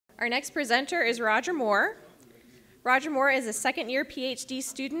Our next presenter is Roger Moore. Roger Moore is a second-year PhD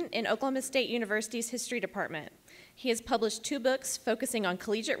student in Oklahoma State University's History Department. He has published 2 books focusing on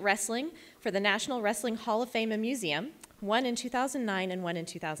collegiate wrestling for the National Wrestling Hall of Fame and Museum, one in 2009 and one in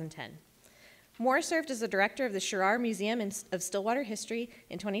 2010. Moore served as the director of the Sherrar Museum of Stillwater History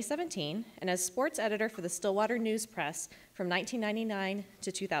in 2017 and as sports editor for the Stillwater News Press from 1999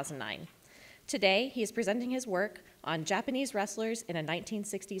 to 2009. Today, he is presenting his work on Japanese wrestlers in a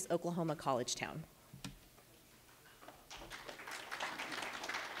 1960s Oklahoma college town.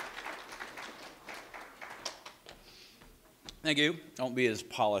 Thank you. I won't be as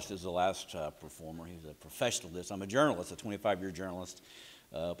polished as the last performer. He's a professionalist. I'm a journalist, a 25-year journalist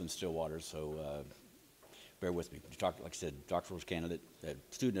up in Stillwater, so bear with me. Like I said, doctoral candidate,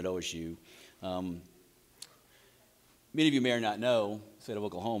 student at OSU. Many of you may or not know, the state of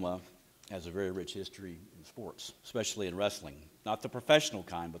Oklahoma has a very rich history in sports, especially in wrestling. Not the professional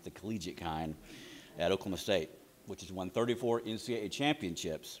kind, but the collegiate kind at Oklahoma State, which has won 34 NCAA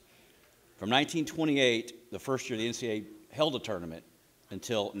championships. From 1928, the first year the NCAA held a tournament,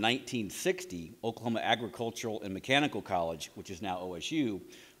 until 1960, Oklahoma Agricultural and Mechanical College, which is now OSU,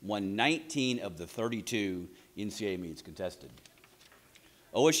 won 19 of the 32 NCAA meets contested.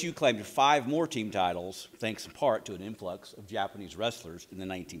 OSU claimed 5 more team titles, thanks in part to an influx of Japanese wrestlers in the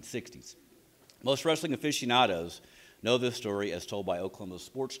 1960s. Most wrestling aficionados know this story as told by Oklahoma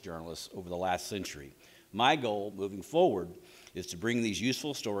sports journalists over the last century. My goal, moving forward, is to bring these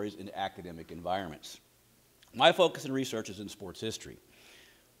useful stories into academic environments. My focus in research is in sports history,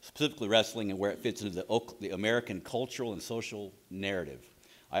 specifically wrestling and where it fits into the American cultural and social narrative.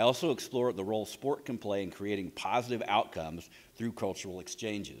 I also explore the role sport can play in creating positive outcomes through cultural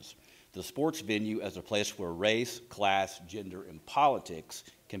exchanges. The sports venue as a place where race, class, gender, and politics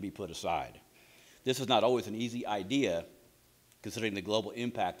can be put aside. This is not always an easy idea, considering the global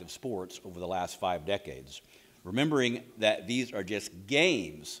impact of sports over the last 5 decades. Remembering that these are just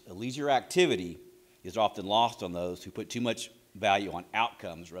games, a leisure activity, is often lost on those who put too much value on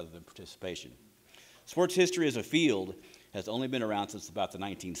outcomes rather than participation. Sports history as a field has only been around since about the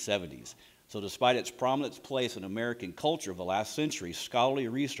 1970s. So despite its prominent place in American culture of the last century, scholarly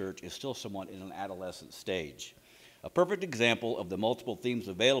research is still somewhat in an adolescent stage. A perfect example of the multiple themes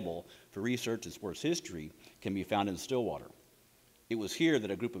available for research in sports history can be found in Stillwater. It was here that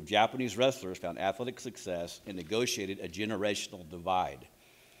a group of Japanese wrestlers found athletic success and negotiated a generational divide.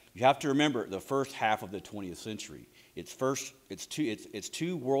 You have to remember the first half of the 20th century. It's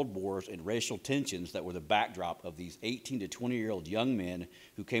 2 world wars and racial tensions that were the backdrop of these 18 to 20-year-old young men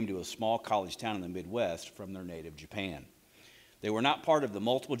who came to a small college town in the Midwest from their native Japan. They were not part of the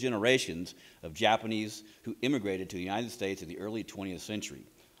multiple generations of Japanese who immigrated to the United States in the early 20th century.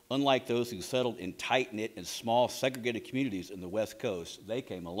 Unlike those who settled in tight-knit and small segregated communities in the West Coast, they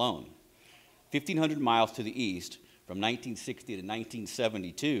came alone. 1,500 miles to the east, from 1960 to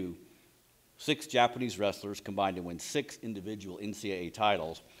 1972, 6 Japanese wrestlers combined to win 6 individual NCAA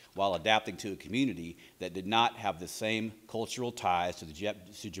titles while adapting to a community that did not have the same cultural ties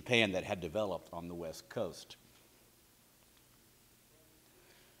to Japan that had developed on the West Coast.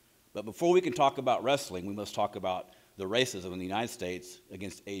 But before we can talk about wrestling, we must talk about the racism in the United States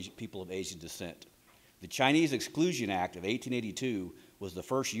against people of Asian descent. The Chinese Exclusion Act of 1882 was the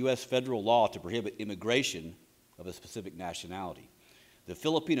first U.S. federal law to prohibit immigration of a specific nationality. The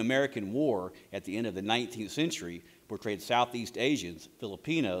Philippine-American War at the end of the 19th century portrayed Southeast Asians,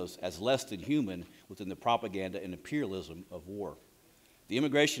 Filipinos, as less than human within the propaganda and imperialism of war. The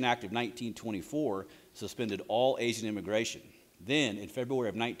Immigration Act of 1924 suspended all Asian immigration. Then, in February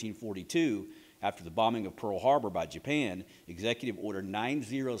of 1942, after the bombing of Pearl Harbor by Japan, Executive Order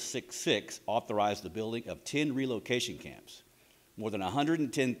 9066 authorized the building of 10 relocation camps. More than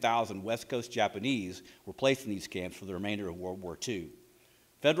 110,000 West Coast Japanese were placed in these camps for the remainder of World War II.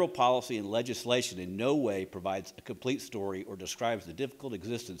 Federal policy and legislation in no way provides a complete story or describes the difficult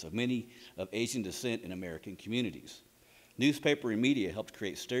existence of many of Asian descent in American communities. Newspaper and media helped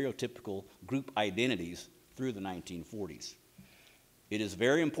create stereotypical group identities through the 1940s. It is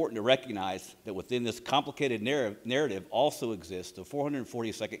very important to recognize that within this complicated narrative also exists the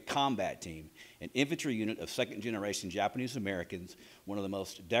 442nd Combat Team, an infantry unit of second-generation Japanese Americans, one of the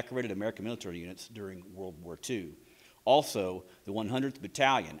most decorated American military units during World War II. Also, the 100th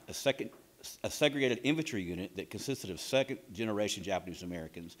Battalion, a segregated infantry unit that consisted of second-generation Japanese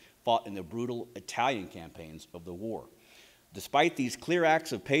Americans, fought in the brutal Italian campaigns of the war. Despite these clear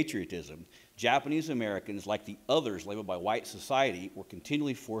acts of patriotism, Japanese Americans, like the others labeled by white society, were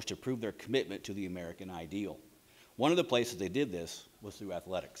continually forced to prove their commitment to the American ideal. One of the places they did this was through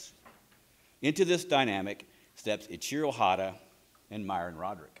athletics. Into this dynamic steps Ichiro Hata and Myron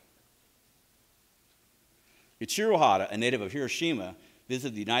Roderick. Ichiro Hara, a native of Hiroshima,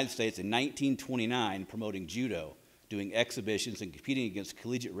 visited the United States in 1929 promoting judo, doing exhibitions and competing against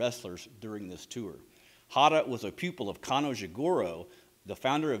collegiate wrestlers during this tour. Hara was a pupil of Kano Jigoro, the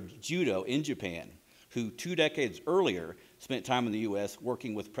founder of judo in Japan, who 2 decades earlier spent time in the U.S.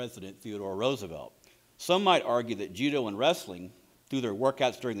 working with President Theodore Roosevelt. Some might argue that judo and wrestling, through their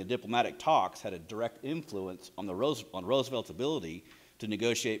workouts during the diplomatic talks, had a direct influence on Roosevelt's ability to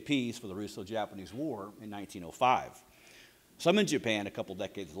negotiate peace for the Russo-Japanese War in 1905. Some in Japan a couple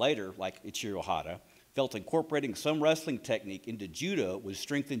decades later, like Ichiro Hara, felt incorporating some wrestling technique into judo would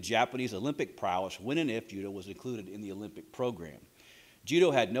strengthen Japanese Olympic prowess when and if judo was included in the Olympic program. Japan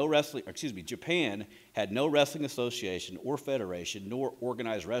had no wrestling association or federation, nor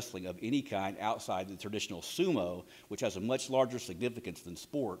organized wrestling of any kind outside the traditional sumo, which has a much larger significance than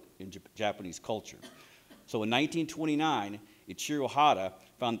sport in Japanese culture. So in 1929, Ichiro Hara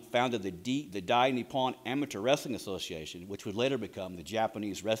founded the Dai Nippon Amateur Wrestling Association, which would later become the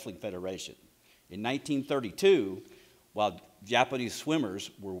Japanese Wrestling Federation. In 1932, while Japanese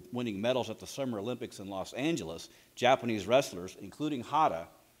swimmers were winning medals at the Summer Olympics in Los Angeles, Japanese wrestlers, including Hara,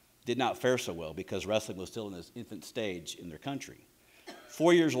 did not fare so well because wrestling was still in its infant stage in their country.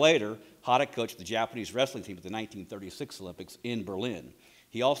 4 years later, Hara coached the Japanese wrestling team at the 1936 Olympics in Berlin.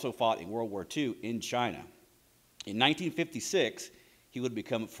 He also fought in World War II in China. In 1956, he would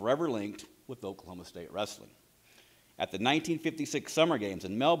become forever linked with Oklahoma State wrestling. At the 1956 Summer Games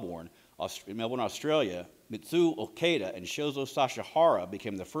in Melbourne, Australia, Mitsuo Okada and Shozo Sashihara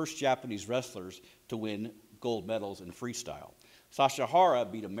became the first Japanese wrestlers to win gold medals in freestyle.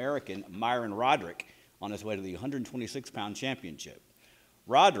 Sashihara beat American Myron Roderick on his way to the 126-pound championship.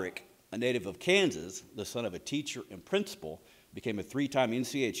 Roderick, a native of Kansas, the son of a teacher and principal, became a 3-time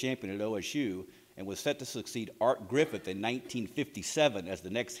NCAA champion at OSU and was set to succeed Art Griffith in 1957 as the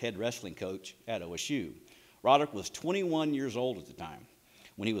next head wrestling coach at OSU. Roderick was 21 years old at the time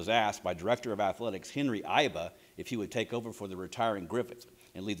when he was asked by Director of Athletics Henry Iba if he would take over for the retiring Griffith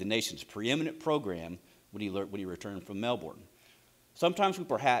and lead the nation's preeminent program when he returned from Melbourne. Sometimes we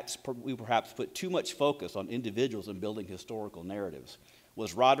perhaps put too much focus on individuals in building historical narratives.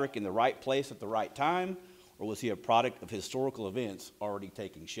 Was Roderick in the right place at the right time, or was he a product of historical events already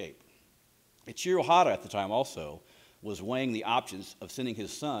taking shape? Ichiro Hara at the time also was weighing the options of sending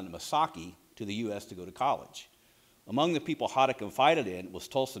his son, Masaki, to the U.S. to go to college. Among the people Hara confided in was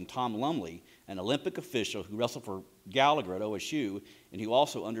Tulsan Tom Lumley, an Olympic official who wrestled for Gallagher at OSU, and who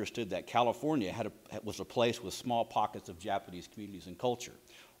also understood that California was a place with small pockets of Japanese communities and culture.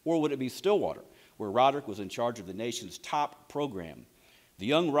 Or would it be Stillwater, where Roderick was in charge of the nation's top program? The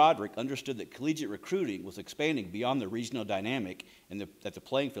young Roderick understood that collegiate recruiting was expanding beyond the regional dynamic and that the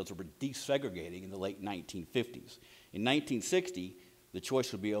playing fields were desegregating in the late 1950s. In 1960, the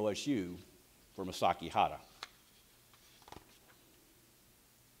choice would be OSU for Masaki Hara.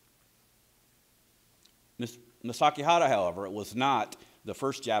 Masaki Hara, however, was not the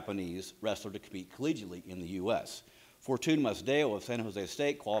first Japanese wrestler to compete collegiately in the U.S. Fortune Masdeo of San Jose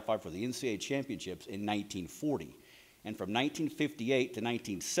State qualified for the NCAA championships in 1940. And from 1958 to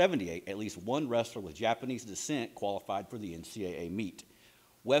 1978, at least one wrestler with Japanese descent qualified for the NCAA meet.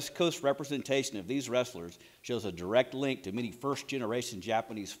 West Coast representation of these wrestlers shows a direct link to many first-generation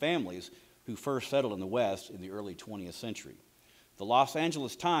Japanese families who first settled in the West in the early 20th century. The Los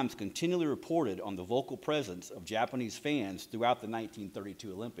Angeles Times continually reported on the vocal presence of Japanese fans throughout the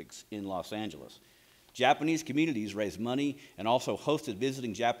 1932 Olympics in Los Angeles. Japanese communities raised money and also hosted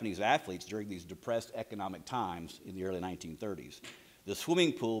visiting Japanese athletes during these depressed economic times in the early 1930s. The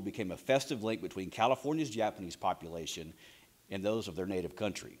swimming pool became a festive link between California's Japanese population and those of their native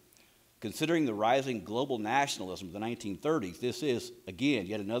country. Considering the rising global nationalism of the 1930s, this is, again,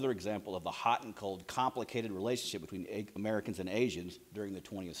 yet another example of the hot and cold, complicated relationship between Americans and Asians during the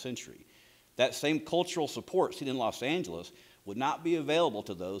 20th century. That same cultural support seen in Los Angeles would not be available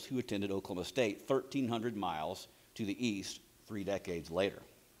to those who attended Oklahoma State 1,300 miles to the east 3 decades later.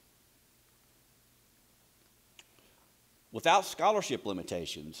 Without scholarship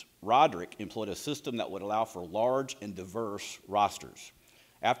limitations, Roderick employed a system that would allow for large and diverse rosters.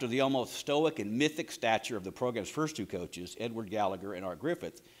 After the almost stoic and mythic stature of the program's first 2 coaches, Edward Gallagher and Art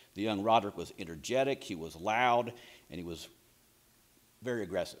Griffith, the young Roderick was energetic, he was loud, and he was very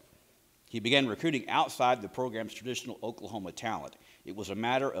aggressive. He began recruiting outside the program's traditional Oklahoma talent. It was a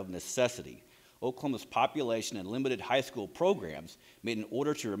matter of necessity. Oklahoma's population and limited high school programs made in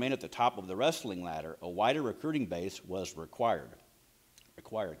order to remain at the top of the wrestling ladder, a wider recruiting base was required.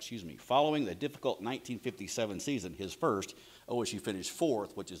 Following the difficult 1957 season, his first, OSU finished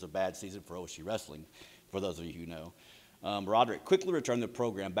 4th, which is a bad season for OSU wrestling, for those of you who know. Roderick quickly returned the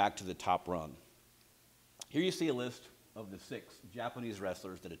program back to the top run. Here you see a list of the 6 Japanese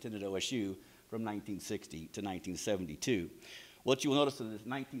wrestlers that attended OSU from 1960 to 1972. What you will notice in this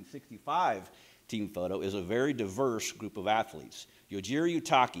 1965 team photo is a very diverse group of athletes. Yojiro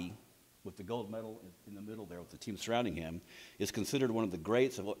Utaki, with the gold medal in the middle there with the team surrounding him, is considered one of the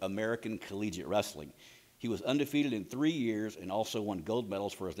greats of American collegiate wrestling. He was undefeated in 3 years and also won gold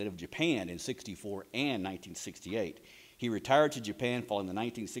medals for his native Japan in '64 and 1968. He retired to Japan following the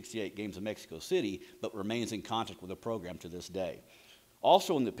 1968 Games of Mexico City, but remains in contact with the program to this day.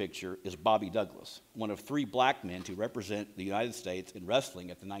 Also in the picture is Bobby Douglas, one of 3 black men to represent the United States in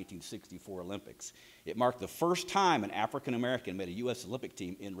wrestling at the 1964 Olympics. It marked the first time an African American made a U.S. Olympic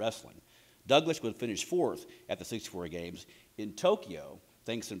team in wrestling. Douglas would finish 4th at the '64 Games in Tokyo,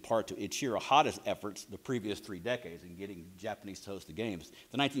 thanks in part to Ichiro Hata's efforts the previous 3 decades in getting Japanese to host the Games.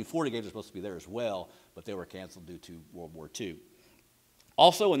 The 1940 Games were supposed to be there as well, but they were canceled due to World War II.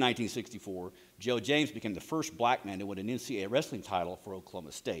 Also in 1964, Joe James became the first black man to win an NCAA wrestling title for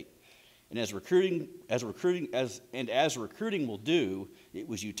Oklahoma State. And as recruiting will do, it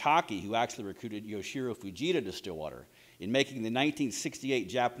was Utaki who actually recruited Yoshiro Fujita to Stillwater. In making the 1968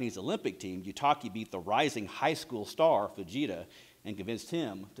 Japanese Olympic team, Utaki beat the rising high school star Fujita and convinced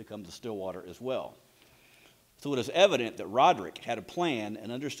him to come to Stillwater as well. So it is evident that Roderick had a plan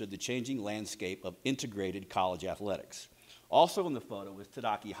and understood the changing landscape of integrated college athletics. Also in the photo is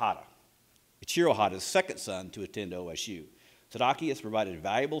Tadaki Hata, Ichiro Hata's second son to attend OSU. Tadaki has provided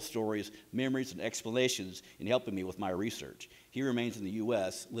valuable stories, memories, and explanations in helping me with my research. He remains in the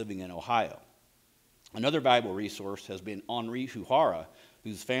U.S., living in Ohio. Another valuable resource has been Henri Huhara,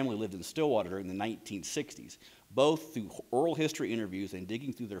 whose family lived in Stillwater during the 1960s. Both through oral history interviews and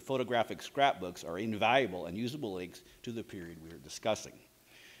digging through their photographic scrapbooks are invaluable and usable links to the period we are discussing.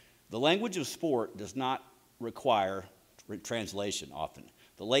 The language of sport does not require translation often.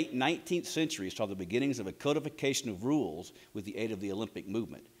 The late 19th century saw the beginnings of a codification of rules with the aid of the Olympic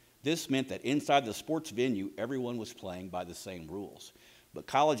movement. This meant that inside the sports venue, everyone was playing by the same rules. But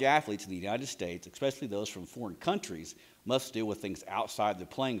college athletes in the United States, especially those from foreign countries, must deal with things outside the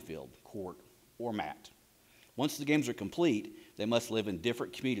playing field, court, or mat. Once the games are complete, they must live in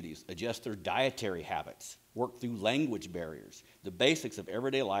different communities, adjust their dietary habits, work through language barriers, the basics of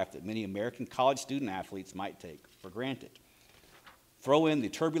everyday life that many American college student athletes might take for granted. Throw in the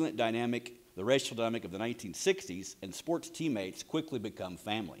turbulent dynamic, the racial dynamic of the 1960s, and sports teammates quickly become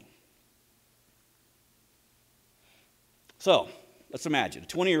family. So, let's imagine a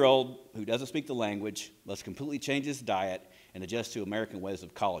 20-year-old who doesn't speak the language must completely change his diet and adjust to American ways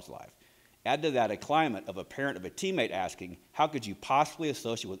of college life. Add to that a climate of a parent of a teammate asking, how could you possibly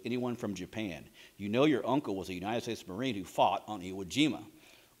associate with anyone from Japan? You know your uncle was a United States Marine who fought on Iwo Jima.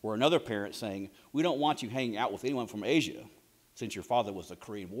 Or another parent saying, we don't want you hanging out with anyone from Asia since your father was a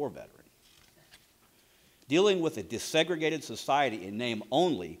Korean War veteran. Dealing with a desegregated society in name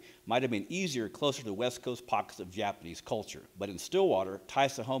only might have been easier closer to the West Coast pockets of Japanese culture, but in Stillwater,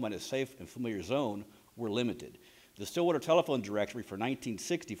 ties to home and a safe and familiar zone were limited. The Stillwater telephone directory for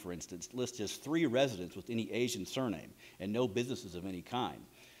 1960, for instance, lists just 3 residents with any Asian surname and no businesses of any kind.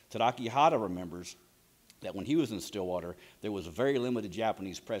 Tadaki Hata remembers that when he was in Stillwater, there was a very limited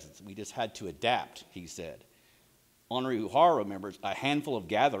Japanese presence. We just had to adapt, he said. Henri Uhara remembers a handful of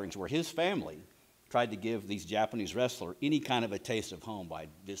gatherings where his family tried to give these Japanese wrestlers any kind of a taste of home by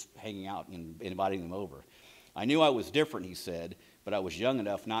just hanging out and inviting them over. I knew I was different, he said, but I was young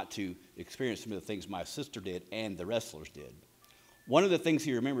enough not to experience some of the things my sister did and the wrestlers did. One of the things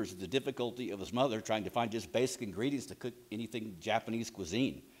he remembers is the difficulty of his mother trying to find just basic ingredients to cook anything Japanese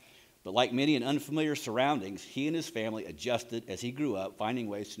cuisine. But like many in unfamiliar surroundings, he and his family adjusted as he grew up, finding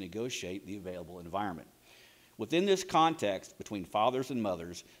ways to negotiate the available environment. Within this context, between fathers and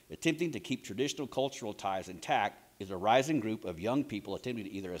mothers, attempting to keep traditional cultural ties intact is a rising group of young people attempting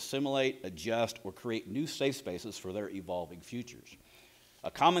to either assimilate, adjust, or create new safe spaces for their evolving futures.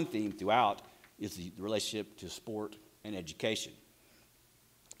 A common theme throughout is the relationship to sport and education,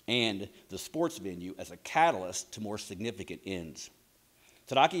 and the sports venue as a catalyst to more significant ends.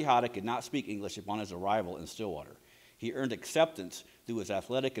 Tadaki Hata could not speak English upon his arrival in Stillwater. He earned acceptance through his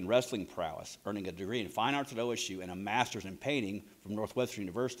athletic and wrestling prowess, earning a degree in fine arts at OSU and a master's in painting from Northwestern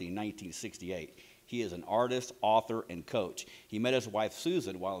University in 1968. He is an artist, author, and coach. He met his wife,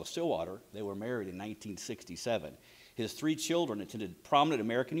 Susan, while in Stillwater. They were married in 1967. His 3 children attended prominent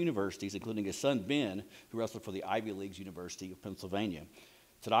American universities, including his son, Ben, who wrestled for the Ivy League's University of Pennsylvania.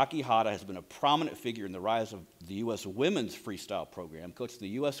 Tadaki Hata has been a prominent figure in the rise of the U.S. women's freestyle program, coaching the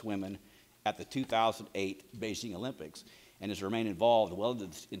U.S. women at the 2008 Beijing Olympics, and has remained involved well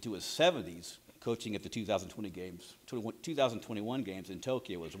into his 70s, coaching at the 2021 games in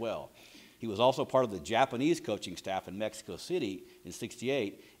Tokyo as well. He was also part of the Japanese coaching staff in Mexico City in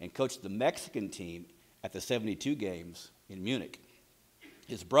 '68 and coached the Mexican team at the '72 games in Munich.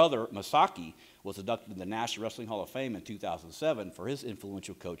 His brother, Masaki, was inducted in the National Wrestling Hall of Fame in 2007 for his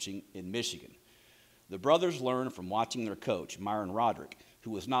influential coaching in Michigan. The brothers learned from watching their coach, Myron Roderick, who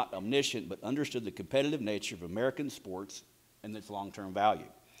was not omniscient but understood the competitive nature of American sports and its long-term value.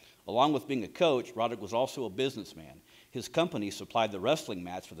 Along with being a coach, Roderick was also a businessman. His company supplied the wrestling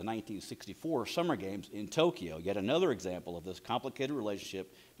mats for the 1964 Summer Games in Tokyo, yet another example of this complicated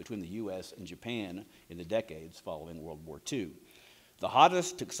relationship between the U.S. and Japan in the decades following World War II. The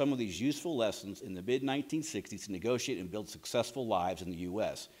Hadas took some of these useful lessons in the mid-1960s to negotiate and build successful lives in the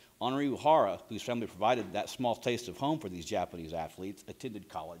U.S. Henri Uhara, whose family provided that small taste of home for these Japanese athletes, attended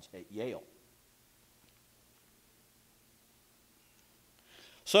college at Yale.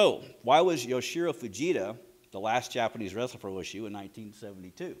 So, why was Yoshiro Fujita the last Japanese wrestler for OSU in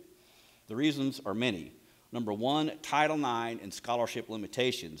 1972? The reasons are many. Number one, Title IX and scholarship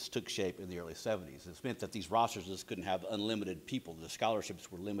limitations took shape in the early 70s. This meant that these rosters just couldn't have unlimited people. The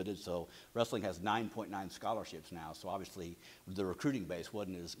scholarships were limited, so wrestling has 9.9 scholarships now, so obviously the recruiting base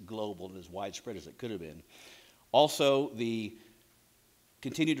wasn't as global and as widespread as it could have been. Also, the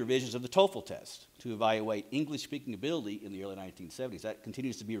continued revisions of the TOEFL test to evaluate English-speaking ability in the early 1970s. That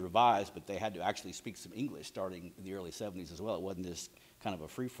continues to be revised, but they had to actually speak some English starting in the early 70s as well. It wasn't just kind of a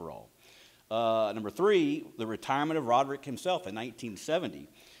free-for-all. Number three, the retirement of Roderick himself in 1970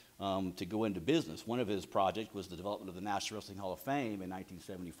 to go into business. One of his projects was the development of the National Wrestling Hall of Fame in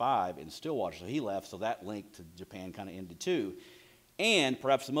 1975 in Stillwater, so he left, so that link to Japan kind of ended too. And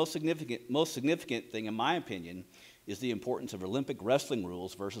perhaps the most significant thing, in my opinion, is the importance of Olympic wrestling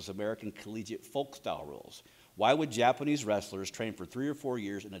rules versus American collegiate folk-style rules. Why would Japanese wrestlers train for 3 or 4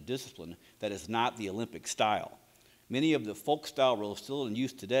 years in a discipline that is not the Olympic style? Many of the folk-style rules still in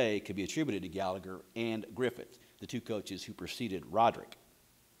use today could be attributed to Gallagher and Griffith, the two coaches who preceded Roderick.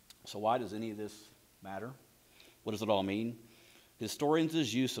 So why does any of this matter? What does it all mean?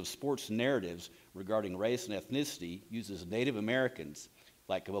 Historians' use of sports narratives regarding race and ethnicity uses Native Americans,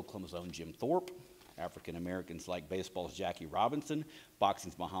 like Oklahoma's own Jim Thorpe, African Americans like baseball's Jackie Robinson,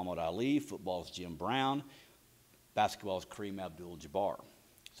 boxing's Muhammad Ali, football's Jim Brown, basketball's Kareem Abdul-Jabbar.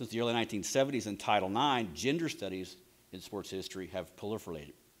 Since the early 1970s in Title IX, gender studies in sports history have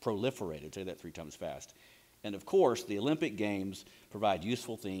proliferated, say that 3 times fast. And of course, the Olympic Games provide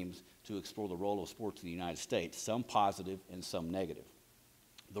useful themes to explore the role of sports in the United States, some positive and some negative.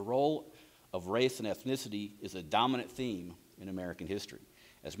 The role of race and ethnicity is a dominant theme in American history.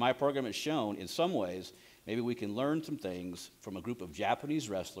 As my program has shown, in some ways, maybe we can learn some things from a group of Japanese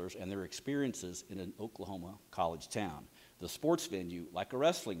wrestlers and their experiences in an Oklahoma college town. The sports venue, like a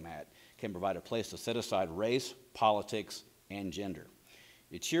wrestling mat, can provide a place to set aside race, politics, and gender.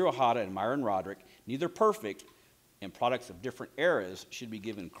 Ichiro Hata and Myron Roderick, neither perfect and products of different eras, should be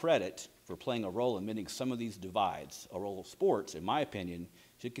given credit for playing a role in mending some of these divides, a role of sports, in my opinion,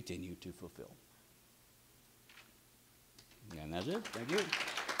 should continue to fulfill. And that's it. Thank you.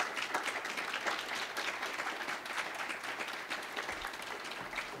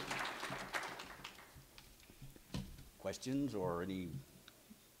 Questions or any?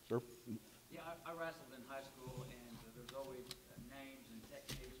 Sir? Yeah, I wrestled in high school, and there's always names and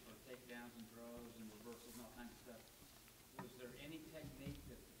techniques for takedowns and throws and reversals and all kinds of stuff. Was there any technique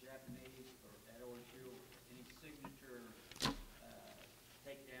that the Japanese or at OSU, any signature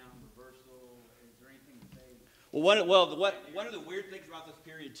takedown, reversal? Is there anything that they? Well, one of the weird things about this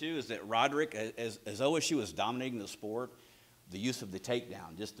period too is that Roderick, as OSU was dominating the sport, the use of the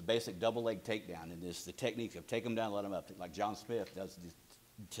takedown, just the basic double leg takedown, and the technique of take them down, let them up, like John Smith does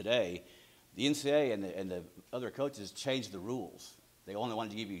today. The NCAA and the other coaches changed the rules. They only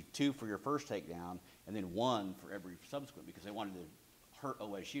wanted to give you 2 for your first takedown and then 1 for every subsequent because they wanted to hurt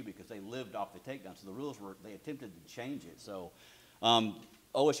OSU because they lived off the takedown. So the rules were, they attempted to change it. So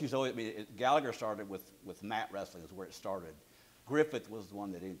OSU's always, I mean, Gallagher started with mat wrestling is where it started. Griffith was the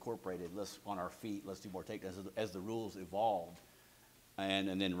one that incorporated, let's on our feet, let's do more takedowns as the rules evolved.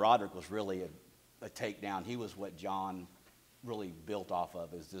 And then Roderick was really a takedown. He was what John really built off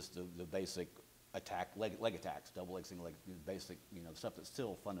of, is just the basic attack, leg attacks, double leg, single leg, basic, stuff that's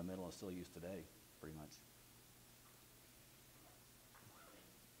still fundamental and still used today, pretty much.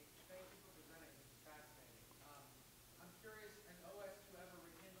 Thank you for presenting. This is fascinating. I'm curious, and OSU ever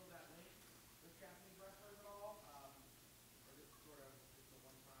rekindle that link with Japanese wrestlers at all? Or just sort of just a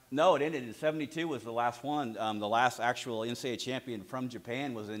one-time? No, it ended in '72 was the last one. The last actual NCAA champion from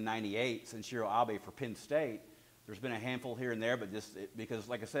Japan was in '98, Senshiro Abe for Penn State. There's been a handful here and there, but because,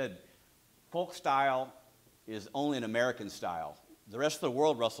 like I said, folk style is only an American style. The rest of the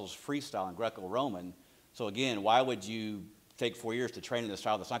world wrestles freestyle and Greco-Roman. So again, why would you take 4 years to train in a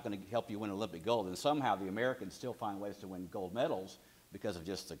style that's not going to help you win Olympic gold? And somehow the Americans still find ways to win gold medals because of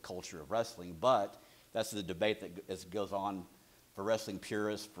just the culture of wrestling. But that's the debate that goes on for wrestling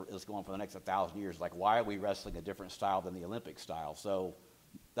purists. It's going on for the next 1,000 years. Like, why are we wrestling a different style than the Olympic style? So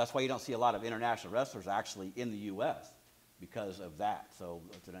that's why you don't see a lot of international wrestlers actually in the U.S. because of that. So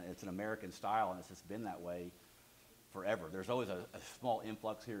it's an American style, and it's just been that way forever. There's always a small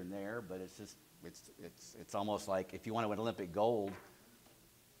influx here and there, but it's just it's almost like if you want to win Olympic gold,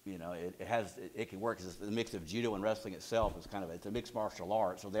 you know, it can work. It's the mix of judo and wrestling itself is it's a mixed martial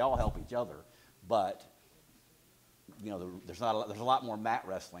art, so they all help each other. But you know, there's a lot more mat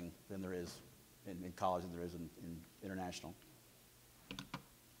wrestling than there is in college than there is in international.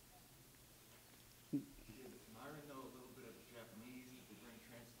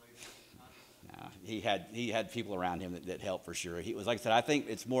 He had people around him that helped for sure. He was, like I said, I think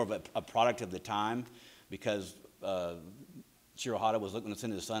it's more of a product of the time because Shirohata was looking to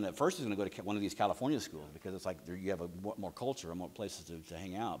send his son. At first, he was going to go to one of these California schools because it's like you have more culture and more places to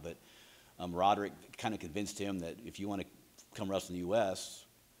hang out. But Roderick kind of convinced him that if you want to come wrestle in the U.S.,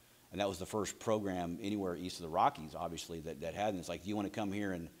 and that was the first program anywhere east of the Rockies, obviously, that had. And it's like, do you want to come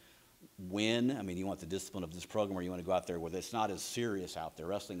here and win? I mean, you want the discipline of this program, or you want to go out there where it's not as serious out there?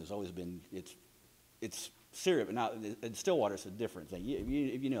 Wrestling has always been, it's serious, but now in Stillwater it's a different thing.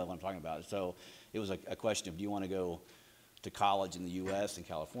 If you know what I'm talking about. So it was a question of, do you want to go to college in the U.S. and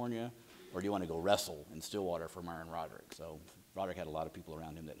California, or do you want to go wrestle in Stillwater for Myron Roderick? So Roderick had a lot of people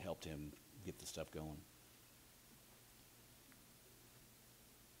around him that helped him get the stuff going.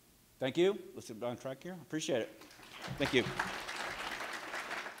 Thank you. Let's get on track here. Appreciate it. Thank you.